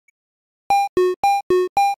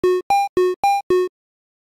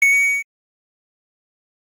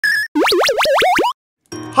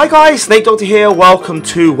Hi guys, SnakeDoctor here. Welcome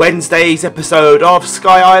to Wednesday's episode of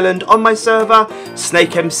Sky Island on my server,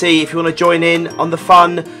 SnakeMC. If you want to join in on the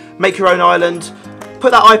fun, make your own island,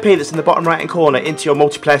 put that IP that's in the bottom right hand corner into your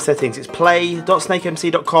multiplayer settings. It's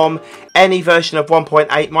play.snakemc.com. Any version of 1.8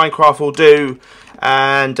 Minecraft will do.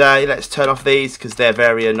 And let's turn off these because they're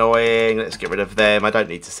very annoying. Let's get rid of them. I don't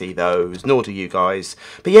need to see those, nor do you guys.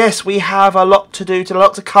 But yes, we have a lot to do, a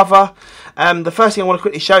lot to cover. The first thing I want to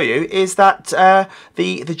quickly show you is that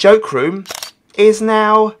the joke room is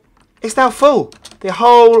now full. The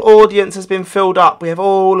whole audience has been filled up. We have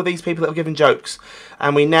all of these people that have given jokes,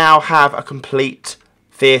 and we now have a complete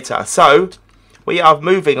theatre. So we are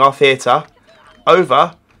moving our theatre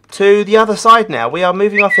over to the other side now. We are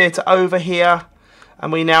moving our theatre over here.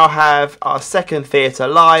 And we now have our second theatre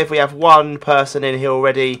live. We have one person in here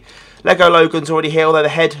already. Lego Logan's already here, although the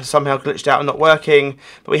head has somehow glitched out and not working.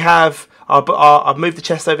 But we have I've moved the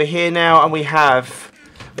chest over here now, and we have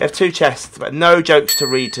two chests, but no jokes to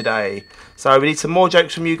read today. So we need some more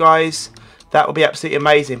jokes from you guys. That will be absolutely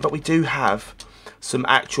amazing. But we do have some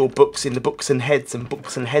actual books in the books and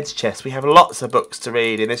heads chest. We have lots of books to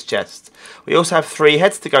read in this chest. We also have 3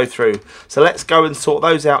 heads to go through. So let's go and sort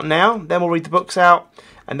those out now. Then we'll read the books out,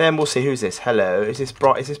 and then we'll see who's this. Hello, is this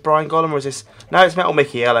Brian Gollum, or is this? No, it's Metal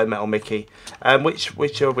Mickey. Hello, Metal Mickey.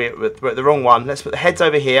 Which are we? We're at the wrong one. Let's put the heads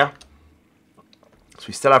over here. So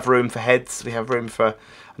we still have room for heads. We have room for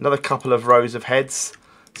another couple of rows of heads.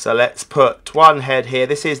 So let's put one head here.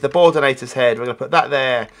 This is the Boardinator's head. We're going to put that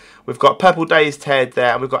there. We've got Purple Dazed head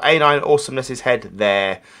there. And we've got A9 Awesomeness's head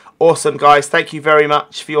there. Awesome, guys. Thank you very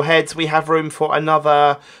much for your heads. We have room for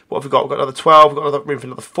another... What have we got? We've got another 12. We've got another room for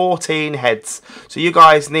another 14 heads. So you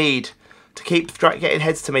guys need to keep getting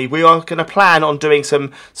heads to me. We are going to plan on doing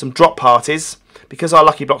some drop parties, because our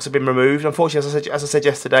lucky blocks have been removed. Unfortunately, as I said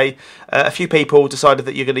yesterday, a few people decided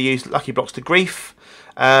that you're going to use lucky blocks to grief.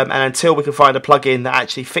 And until we can find a plugin that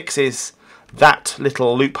actually fixes that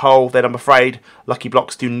little loophole, then I'm afraid lucky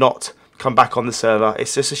blocks do not come back on the server.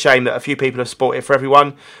 It's just a shame that a few people have spoiled it for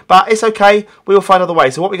everyone, but it's okay. We will find other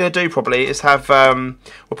ways. So what we're going to do probably is have we'll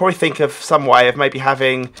probably think of some way of maybe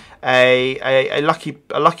having a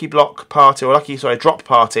lucky block party, or a drop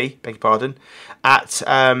party, beg your pardon, at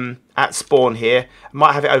spawn here.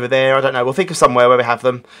 Might have it over there, I don't know. We'll think of somewhere where we have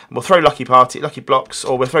them, and we'll throw lucky blocks,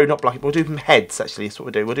 or we'll throw we'll do them heads. Actually, that's what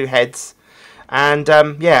we'll do. We'll do heads, and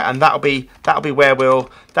yeah, and that'll be where we'll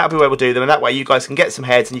do them, and that way you guys can get some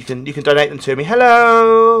heads, and you can donate them to me.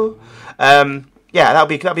 Hello. Yeah, that'll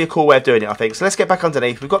be a cool way of doing it, I think. So let's get back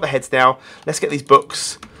underneath. We've got the heads now. Let's get these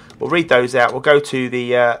books. We'll read those out. We'll go to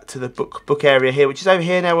the book area here, which is over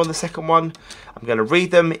here now. We're on the second one. I'm going to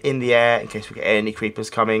read them in the air in case we get any creepers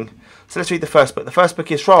coming. So let's read the first book. The first book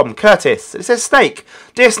is from Curtis. It says, Snake.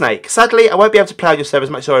 Dear Snake, sadly I won't be able to play on your server as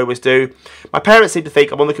much as I always do. My parents seem to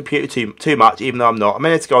think I'm on the computer too much, even though I'm not. I'm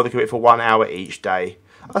meant to go on the computer for 1 hour each day.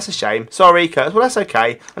 That's a shame. Sorry, Curtis. Well, that's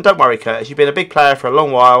okay. And don't worry, Curtis. You've been a big player for a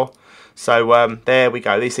long while. So there we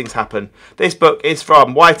go. These things happen. This book is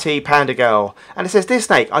from YT Panda Girl, and it says, Dear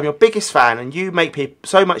Snake, I'm your biggest fan, and you make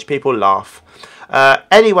so much people laugh.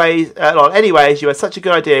 Anyways, you had such a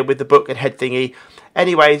good idea with the book and head thingy.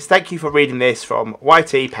 Anyways, thank you for reading this from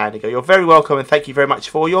YT Panda Girl. You're very welcome, and thank you very much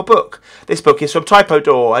for your book. This book is from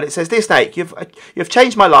Typodor, and it says, Dear Snake, you've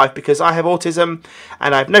changed my life because I have autism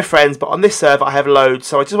and I have no friends, but on this server I have loads,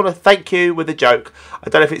 so I just want to thank you with a joke. I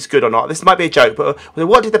don't know if it's good or not. This might be a joke, but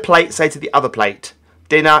what did the plate say to the other plate?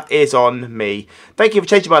 Dinner is on me. Thank you for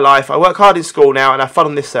changing my life. I work hard in school now and have fun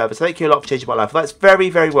on this server, so thank you a lot for changing my life. That's very,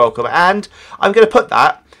 very welcome, and I'm going to put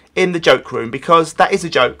that in the joke room because that is a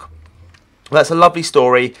joke. That's a lovely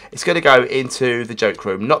story. It's going to go into the joke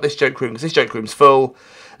room, not this joke room, because this joke room's full.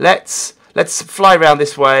 Let's fly around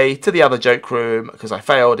this way to the other joke room because I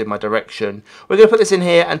failed in my direction. We're going to put this in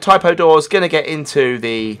here, and Typodor's going to get into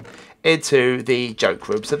the joke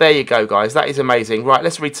room. So there you go, guys. That is amazing. Right,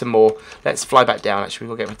 let's read some more. Let's fly back down. Actually,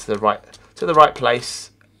 we'll get to the right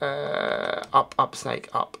place. Up Snake,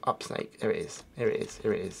 up Snake. Here it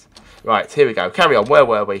is. Right, here we go. Carry on. Where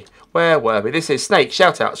were we? This is Snake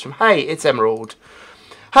shoutouts from Hey, it's Emerald.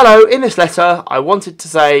 Hello, in this letter I wanted to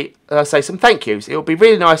say some thank yous. It would be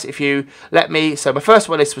really nice if you let me. So my first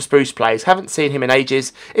one is for Spruce Plays. Haven't seen him in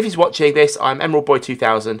ages. If he's watching this, I'm Emerald Boy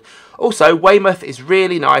 2000. Also, Weymouth is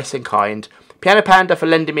really nice and kind. Piano Panda for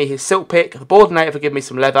lending me his silk pick, the Boardinator for giving me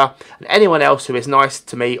some leather, and anyone else who is nice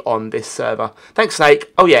to me on this server. Thanks,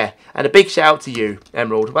 Snake. Oh yeah, and a big shout out to you,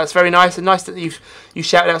 Emerald. That's very nice, and nice that you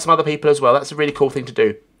shouted out some other people as well. That's a really cool thing to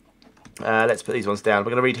do. Let's put these ones down.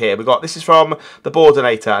 We're going to read here. This is from the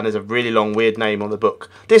Boardinator, and there's a really long, weird name on the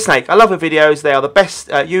book. Dear Snake, I love your videos. They are the best.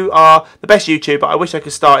 You are the best YouTuber. I wish I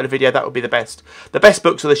could start in a video. That would be the best. The best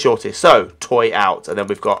books are the shortest. So, toy out. And then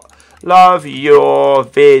we've got, love your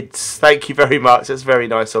vids. Thank you very much. That's very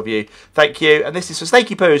nice of you. Thank you. And this is for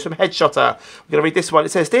Snakey Poos from Headshotter. We're going to read this one. It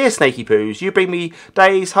says, Dear Snakey Poos, you bring me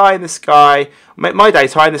days high in the sky. My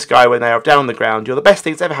days high in the sky when they are down on the ground. You're the best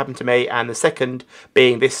thing that's ever happened to me. And the second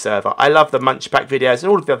being this server. I love the Munch Pack videos and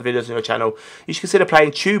all of the other videos on your channel. You should consider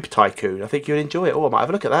playing Tube Tycoon. I think you'll enjoy it. Oh, I might have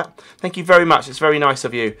a look at that. Thank you very much. It's very nice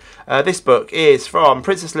of you. This book is from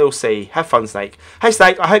Princess Lil C. Have fun, Snake. Hey,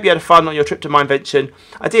 Snake. I hope you had fun on your trip to Minevention.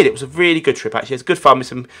 I did. It was a really good trip, actually. It was good fun with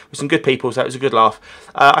some good people, so it was a good laugh.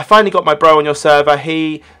 I finally got my bro on your server.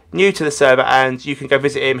 He new to the server, and you can go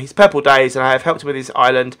visit him. He's Purple Days, and I have helped him with his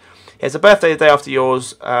island. He has a birthday the day after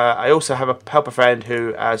yours. I also have a helper friend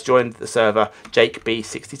who has joined the server, Jake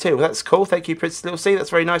B62. Well, that's cool. Thank you, Princess Little C. That's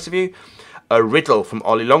very nice of you. A riddle from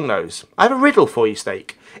Ollie Longnose. I have a riddle for you,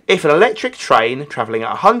 Snake. If an electric train travelling at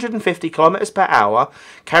 150 kilometres per hour,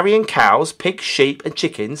 carrying cows, pigs, sheep and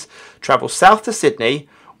chickens, travels south to Sydney,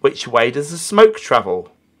 which way does the smoke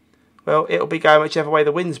travel? Well, it'll be going whichever way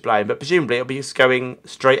the wind's blowing, but presumably it'll be just going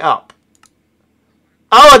straight up.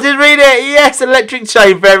 Oh, I did read it! Yes, electric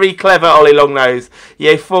chain. Very clever, Ollie Longnose.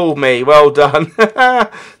 You fooled me. Well done.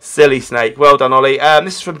 Silly Snake. Well done, Ollie.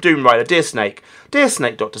 This is from Doom Rider. Dear Snake. Dear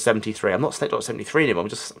SnakeDoctor73. I'm not SnakeDoctor73 anymore. I'm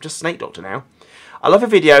just SnakeDoctor now. I love your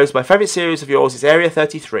videos. My favourite series of yours is Area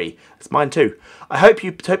 33. It's mine too. I hope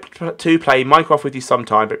to play Minecraft with you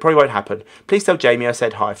sometime, but it probably won't happen. Please tell Jamie I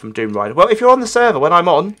said hi from Doom Rider. Well, if you're on the server when I'm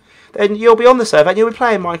on, then you'll be on the server and you'll be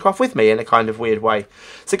playing Minecraft with me in a kind of weird way.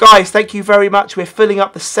 So guys, thank you very much. We're filling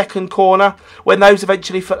up the second corner. When those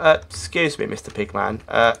eventually... excuse me, Mr. Pigman.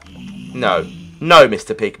 No,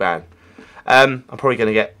 Mr. Pigman. I'm probably going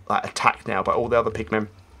to get attacked now by all the other pigmen.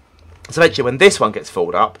 So eventually when this one gets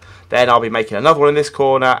filled up, then I'll be making another one in this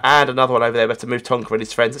corner and another one over there. We have to move Tonka and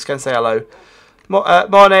his friends. Let's go and say hello.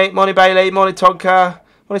 Morning Bailey, morning Tonka,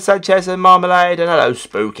 morning Sanchez and Marmalade, and hello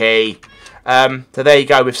Spooky. So there you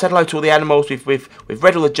go. We've said hello to all the animals. We've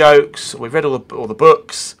read all the jokes. We've read all the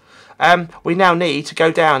books. We now need to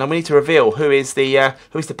go down and we need to reveal who is the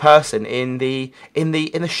person in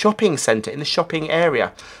the shopping centre, in the shopping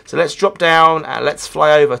area. So let's drop down and let's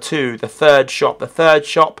fly over to the third shop. The third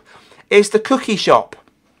shop is the cookie shop.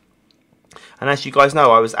 And as you guys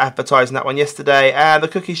know, I was advertising that one yesterday, and the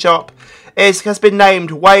cookie shop has been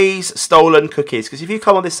named WEYS Stolen Cookies. Because if you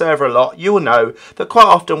come on this server a lot, you will know that quite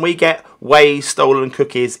often we get WEYS Stolen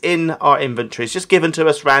Cookies in our inventories, just given to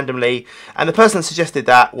us randomly. And the person that suggested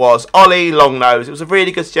that was Ollie Longnose. It was a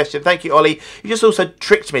really good suggestion. Thank you, Ollie. You just also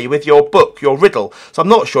tricked me with your book, your riddle. So I'm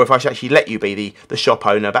not sure if I should actually let you be the shop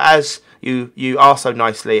owner. But as you asked so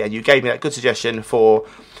nicely and you gave me that good suggestion for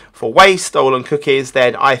WEYS Stolen Cookies,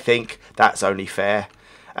 then I think that's only fair.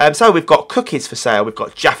 So we've got cookies for sale. We've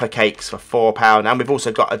got Jaffa cakes for £4, and we've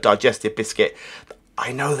also got a digestive biscuit.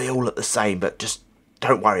 I know they all look the same, but just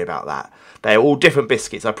don't worry about that. They're all different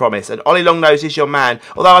biscuits, I promise. And Ollie Longnose is your man.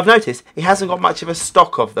 Although I've noticed he hasn't got much of a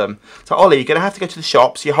stock of them. So Ollie, you're going to have to go to the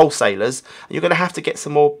shops, your wholesalers, and you're going to have to get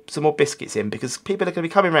some more biscuits in, because people are going to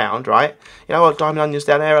be coming round, right? You know, Diamond Onions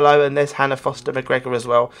down there, hello, and there's Hannah Foster McGregor as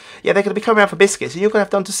well. Yeah, they're going to be coming around for biscuits, and you're going to have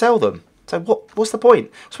done to sell them. So what's the point?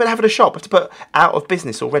 What's the point of having a shop? I have to put out of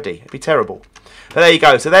business already. It'd be terrible. But there you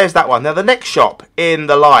go. So there's that one. Now the next shop in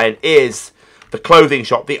the line is the clothing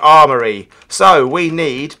shop, the armory. So we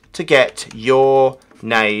need to get your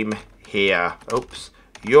name here. Oops.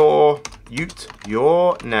 Your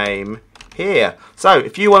name here. So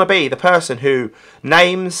if you want to be the person who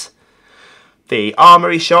names the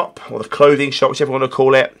armory shop or the clothing shop, whichever you want to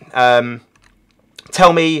call it,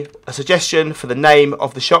 tell me a suggestion for the name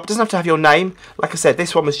of the shop. It doesn't have to have your name. Like I said,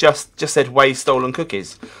 this one was just said WEYS Stolen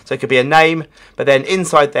Cookies. So it could be a name, but then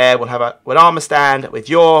inside there we'll have an armour stand with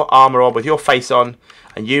your armour on, with your face on,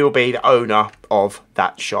 and you will be the owner of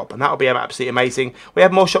that shop. And that will be absolutely amazing. We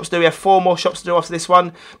have more shops to do. We have 4 more shops to do after this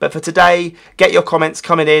one. But for today, get your comments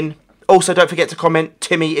coming in. Also, don't forget to comment,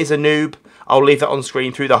 Timmy is a noob. I'll leave that on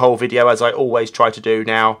screen through the whole video, as I always try to do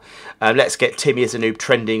now. Let's get Timmy as a noob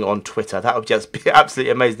trending on Twitter. That would just be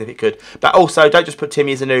absolutely amazing if it could. But also, don't just put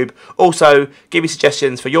Timmy as a noob. Also, give me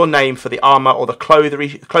suggestions for your name for the armour or the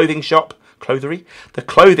clothing shop. The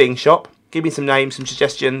clothing shop. Give me some names, some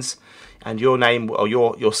suggestions. And your name or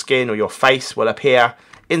your skin or your face will appear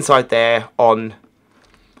inside there on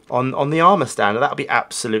the armour stand. And that would be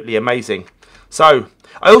absolutely amazing. So,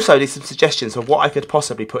 I also need some suggestions of what I could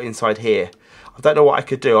possibly put inside here. I don't know what I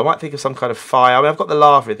could do. I might think of some kind of fire. I mean, I've got the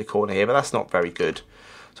lava in the corner here, but that's not very good.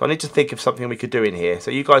 So So I need to think of something we could do in here. So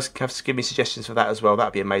you guys have to give me suggestions for that as well.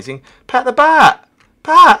 That'd be amazing. Pat the Bat!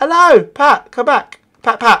 Pat, hello! Pat, come back.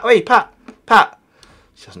 Pat, oi, Pat.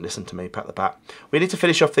 She doesn't listen to me, Pat the Bat. We need to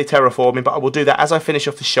finish off the terraforming, but I will do that as I finish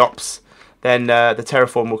off the shops. Then the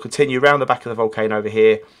terraform will continue around the back of the volcano over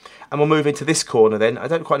here. And we'll move into this corner then. I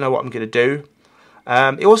don't quite know what I'm going to do.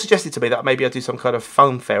 It was suggested to me that maybe I'd do some kind of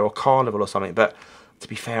fun fair or carnival or something. But to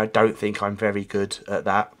be fair, I don't think I'm very good at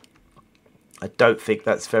that. I don't think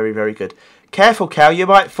that's very, very good. Careful, cow, you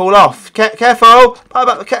might fall off. Careful!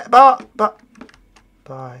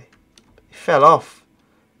 Bye. He fell off.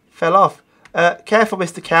 Careful,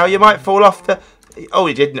 Mr. Cow, you might fall off the... Oh,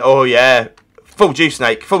 he didn't. Oh, yeah. Fooled you,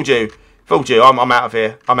 Snake. Fooled you. I'm out of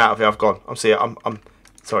here. I've gone. I'm see. I'm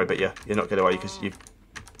sorry, but yeah, you're not getting away because you've...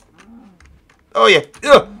 Oh, yeah.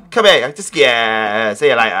 Ugh, come here. Yeah. See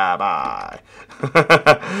you later. Bye.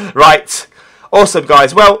 Right. Awesome,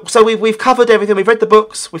 guys. Well, so we've covered everything. We've read the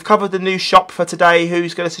books. We've covered the new shop for today.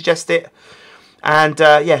 Who's going to suggest it? And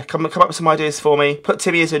yeah, come up with some ideas for me. Put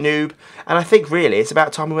Timmy as a noob. And I think really it's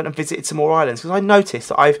about time we went and visited some more islands, because I noticed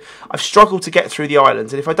that I've struggled to get through the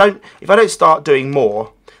islands. And if I don't start doing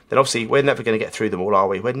more, then obviously we're never going to get through them all, are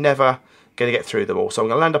we? We're never going to get through them all. So I'm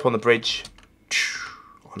going to land up on the bridge,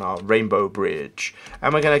 on our rainbow bridge,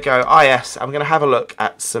 and we're going to go, yes, I'm going to have a look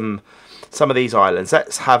at some of these islands.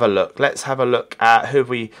 Let's have a look. Let's have a look at who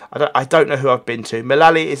we... I don't know who I've been to.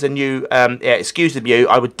 Malali is a new... yeah, excuse the Mew.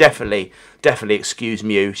 I would definitely excuse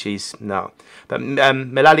Mew. She's... No. But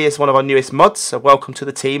Malali is one of our newest mods, so welcome to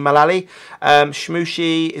the team, Malali.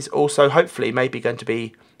 Shmooshi is also, hopefully, maybe going to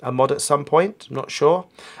be a mod at some point. I'm not sure.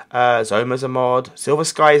 Zoma's a mod. Silver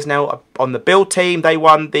Sky is now on the build team. They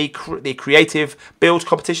won the creative build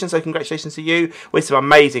competition, so congratulations to you with some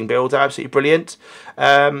amazing builds. Absolutely brilliant.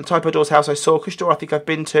 Typodor's house I saw. Kushdor I think I've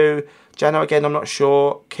been to. Jano again, I'm not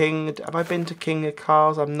sure. Have I been to King of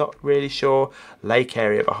Cars? I'm not really sure. Lake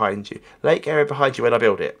area behind you. Lake area behind you when I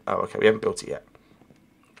build it. Oh, okay, we haven't built it yet.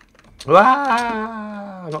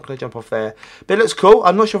 Ah, I'm not going to jump off there. But it looks cool.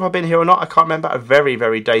 I'm not sure if I've been here or not. I can't remember. A very,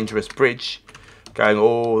 very dangerous bridge going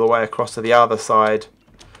all the way across to the other side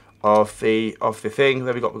of the thing.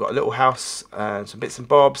 There we've got a little house and some bits and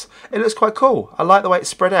bobs. It looks quite cool. I like the way it's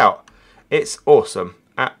spread out. It's awesome.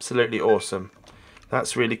 Absolutely awesome.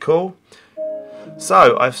 That's really cool.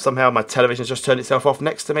 So I've somehow my television's just turned itself off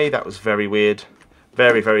next to me. That was very weird.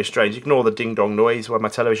 Very, very strange. Ignore the ding dong noise when my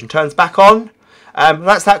television turns back on.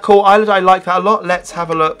 That's that cool island. I like that a lot. Let's have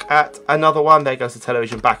a look at another one. There goes the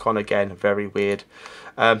television back on again. Very weird.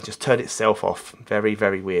 Just turned itself off. Very,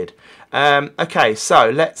 very weird. Okay, so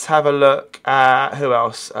let's have a look at who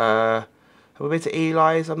else. Have we been to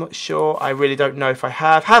Eli's? I'm not sure. I really don't know if I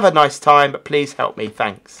have. Have a nice time, but please help me.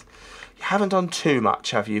 Thanks. You haven't done too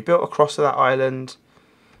much, have you? Built across to that island.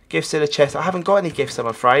 Gifts in a chest. I haven't got any gifts, I'm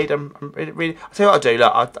afraid. I'm really. I'll tell you what I'll do.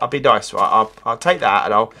 Look, I'll be nice. Right? I'll take that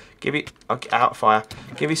and I'll give you. I'll get out fire.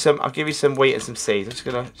 I'll give you some wheat and some seeds. I'm just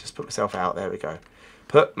gonna put myself out. There we go.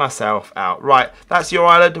 Put myself out. Right. That's your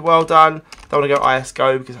island. Well done. Don't want to go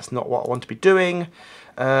ISGO because that's not what I want to be doing.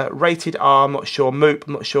 Rated R. I'm not sure. Moop.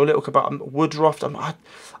 I'm not sure. Little Kebab. Woodroft.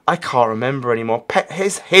 I can't remember anymore.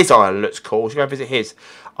 His island looks cool. Should go visit his.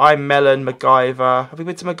 I'm Melon MacGyver. Have we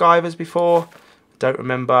been to MacGyver's before? Don't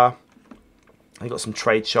remember. They got some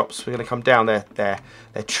trade shops. We're going to come down their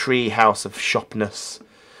tree house of shopness,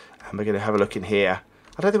 and we're going to have a look in here.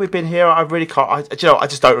 I don't think we've been here. I really can't. You know, I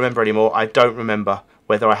just don't remember anymore. I don't remember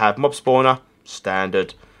whether I have mob spawner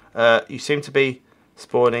standard. You seem to be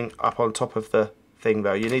spawning up on top of the thing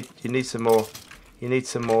though. You need some more. You need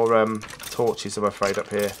some more torches. I'm afraid up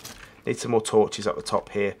here. Need some more torches up the top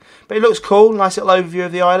here. But it looks cool. Nice little overview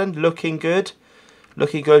of the island. Looking good.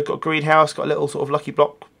 Looking good. Got a greenhouse. Got a little sort of lucky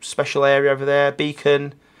block special area over there.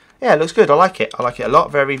 Beacon. Yeah, it looks good. I like it. I like it a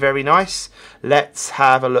lot. Very, very nice. Let's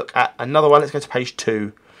have a look at another one. Let's go to page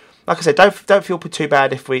 2. Like I said, don't feel too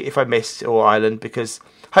bad if I missed your island, because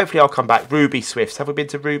hopefully I'll come back. Ruby Swifts. Have we been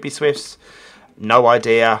to Ruby Swifts? No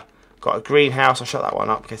idea. Got a greenhouse. I'll shut that one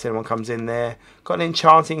up in case anyone comes in there. Got an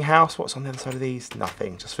enchanting house. What's on the other side of these?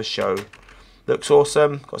 Nothing. Just for show. Looks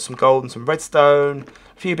awesome. Got some gold and some redstone.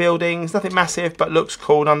 A few buildings. Nothing massive, but looks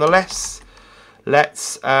cool nonetheless.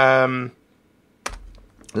 Let's have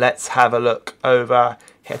a look over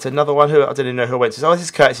here to another one. Who I don't even know who I went to. Oh, this is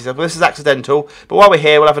Curtis's. Well, this is accidental. But while we're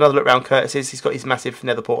here, we'll have another look around Curtis's. He's got his massive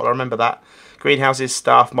nether portal. I remember that. Greenhouses,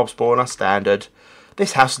 staff, mob spawner, standard.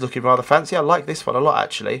 This house is looking rather fancy. I like this one a lot,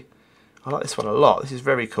 actually. I like this one a lot. This is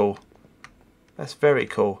very cool. That's very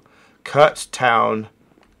cool. Kurtztown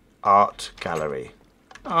Art Gallery.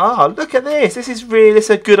 Ah, look at this. This is really,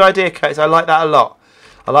 it's a good idea, Curtis. I like that a lot.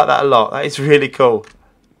 I like that a lot. That is really cool.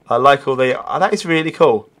 I like all the... Oh, that is really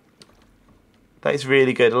cool. That is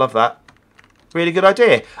really good. I love that. Really good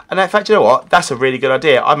idea. And in fact, you know what? That's a really good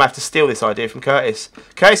idea. I might have to steal this idea from Curtis.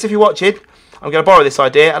 Curtis, if you're watching, I'm going to borrow this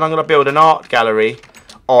idea and I'm going to build an art gallery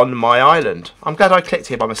on my island. I'm glad I clicked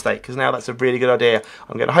here by mistake because now that's a really good idea.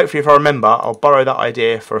 I'm going to, hopefully if I remember, I'll borrow that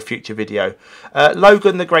idea for a future video.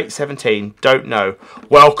 Logan the Great 17, don't know.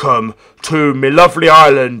 Welcome to my lovely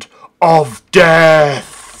island of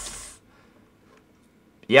death.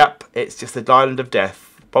 Yep, it's just the island of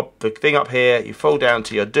death. Pop the thing up here, you fall down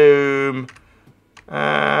to your doom.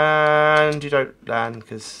 And you don't land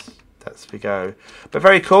because that's we go. But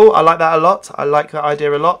very cool. I like that a lot. I like that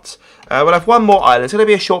idea a lot. We'll have one more island. It's going to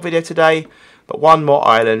be a short video today, but one more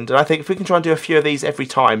island. And I think if we can try and do a few of these every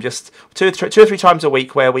time, just two or three times a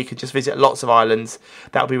week where we could just visit lots of islands,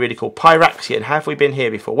 that would be really cool. Pyraxian, have we been here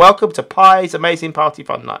before? Welcome to Pie's Amazing Party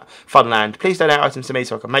Funland. Please donate items to me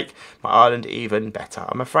so I can make my island even better.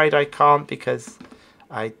 I'm afraid I can't because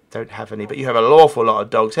I don't have any, but you have an awful lot of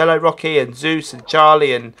dogs. Hello, Rocky and Zeus and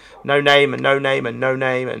Charlie and No Name and No Name and No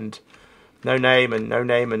Name and No Name and No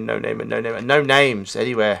Name and No Name and No Name and no names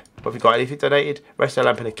anywhere. What have you got? Anything donated? Resto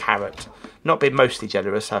lamp and a carrot. Not been mostly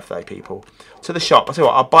generous, have they, people? To the shop. I'll tell you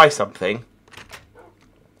what, I'll buy something.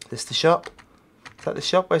 Is this the shop? Is that the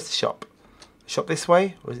shop? Where's the shop? The shop this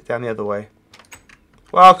way? Or is it down the other way?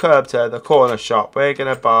 Welcome to the corner shop. We're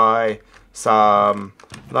going to buy some...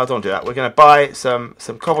 No, don't do that. We're going to buy some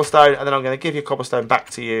cobblestone, and then I'm going to give you cobblestone back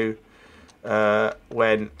to you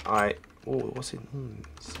when I... Oh, what's it?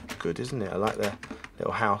 It's good, isn't it? I like the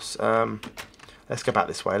little house. Let's go back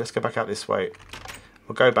this way. Let's go back out this way.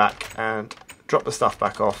 We'll go back and drop the stuff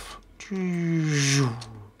back off.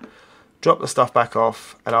 Drop the stuff back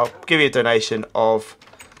off, and I'll give you a donation of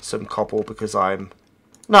some cobble because I'm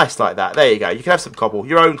nice like that. There you go. You can have some cobble,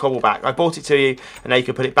 your own cobble back. I bought it to you, and now you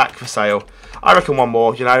can put it back for sale. I reckon one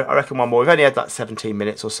more, you know. I reckon one more. We've only had like 17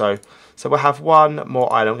 minutes or so. So we'll have one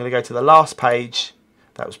more island. I'm going to go to the last page.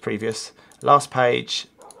 That was previous. Last page.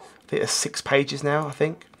 I think there's 6 pages now, I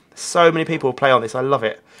think. So many people play on this. I love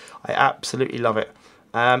it. I absolutely love it.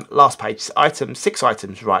 Last page. 6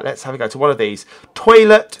 items. Right, let's have a go to one of these.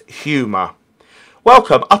 Toilet humour.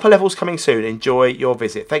 Welcome. Upper levels coming soon. Enjoy your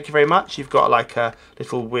visit. Thank you very much. You've got like a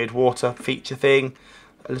little weird water feature thing.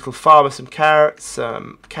 A little farm with some carrots,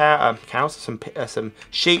 some cows, some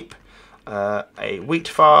sheep, a wheat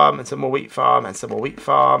farm, and some more wheat farm, and some more wheat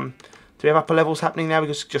farm. Do we have upper levels happening now?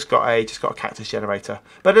 We've just got a cactus generator,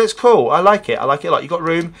 but it's cool. I like it. I like it a lot. You've got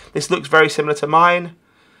room. This looks very similar to mine,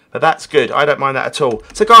 but that's good. I don't mind that at all.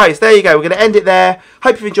 So guys, there you go. We're going to end it there.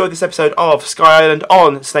 Hope you've enjoyed this episode of Sky Island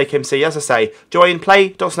on SnakeMC. As I say, join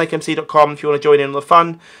play.snakemc.com if you want to join in on the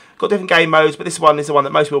fun. Got different game modes, but this one is the one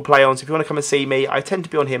that most people play on. So if you want to come and see me, I tend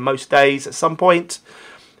to be on here most days at some point.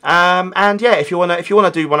 And yeah, if you want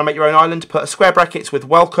to make your own island, put a square brackets with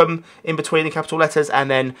welcome in between in capital letters,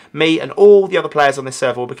 and then me and all the other players on this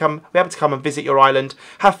server will be able to come and visit your island,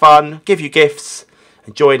 have fun, give you gifts,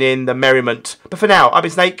 and join in the merriment. But for now, I've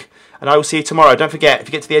been Snake, and I will see you tomorrow. Don't forget, if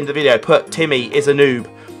you get to the end of the video, put Timmy is a noob.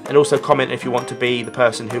 And also comment if you want to be the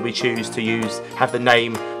person who we choose to have the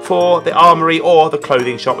name for the armory or the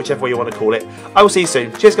clothing shop, whichever way you want to call it. I will see you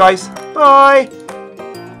soon. Cheers, guys. Bye.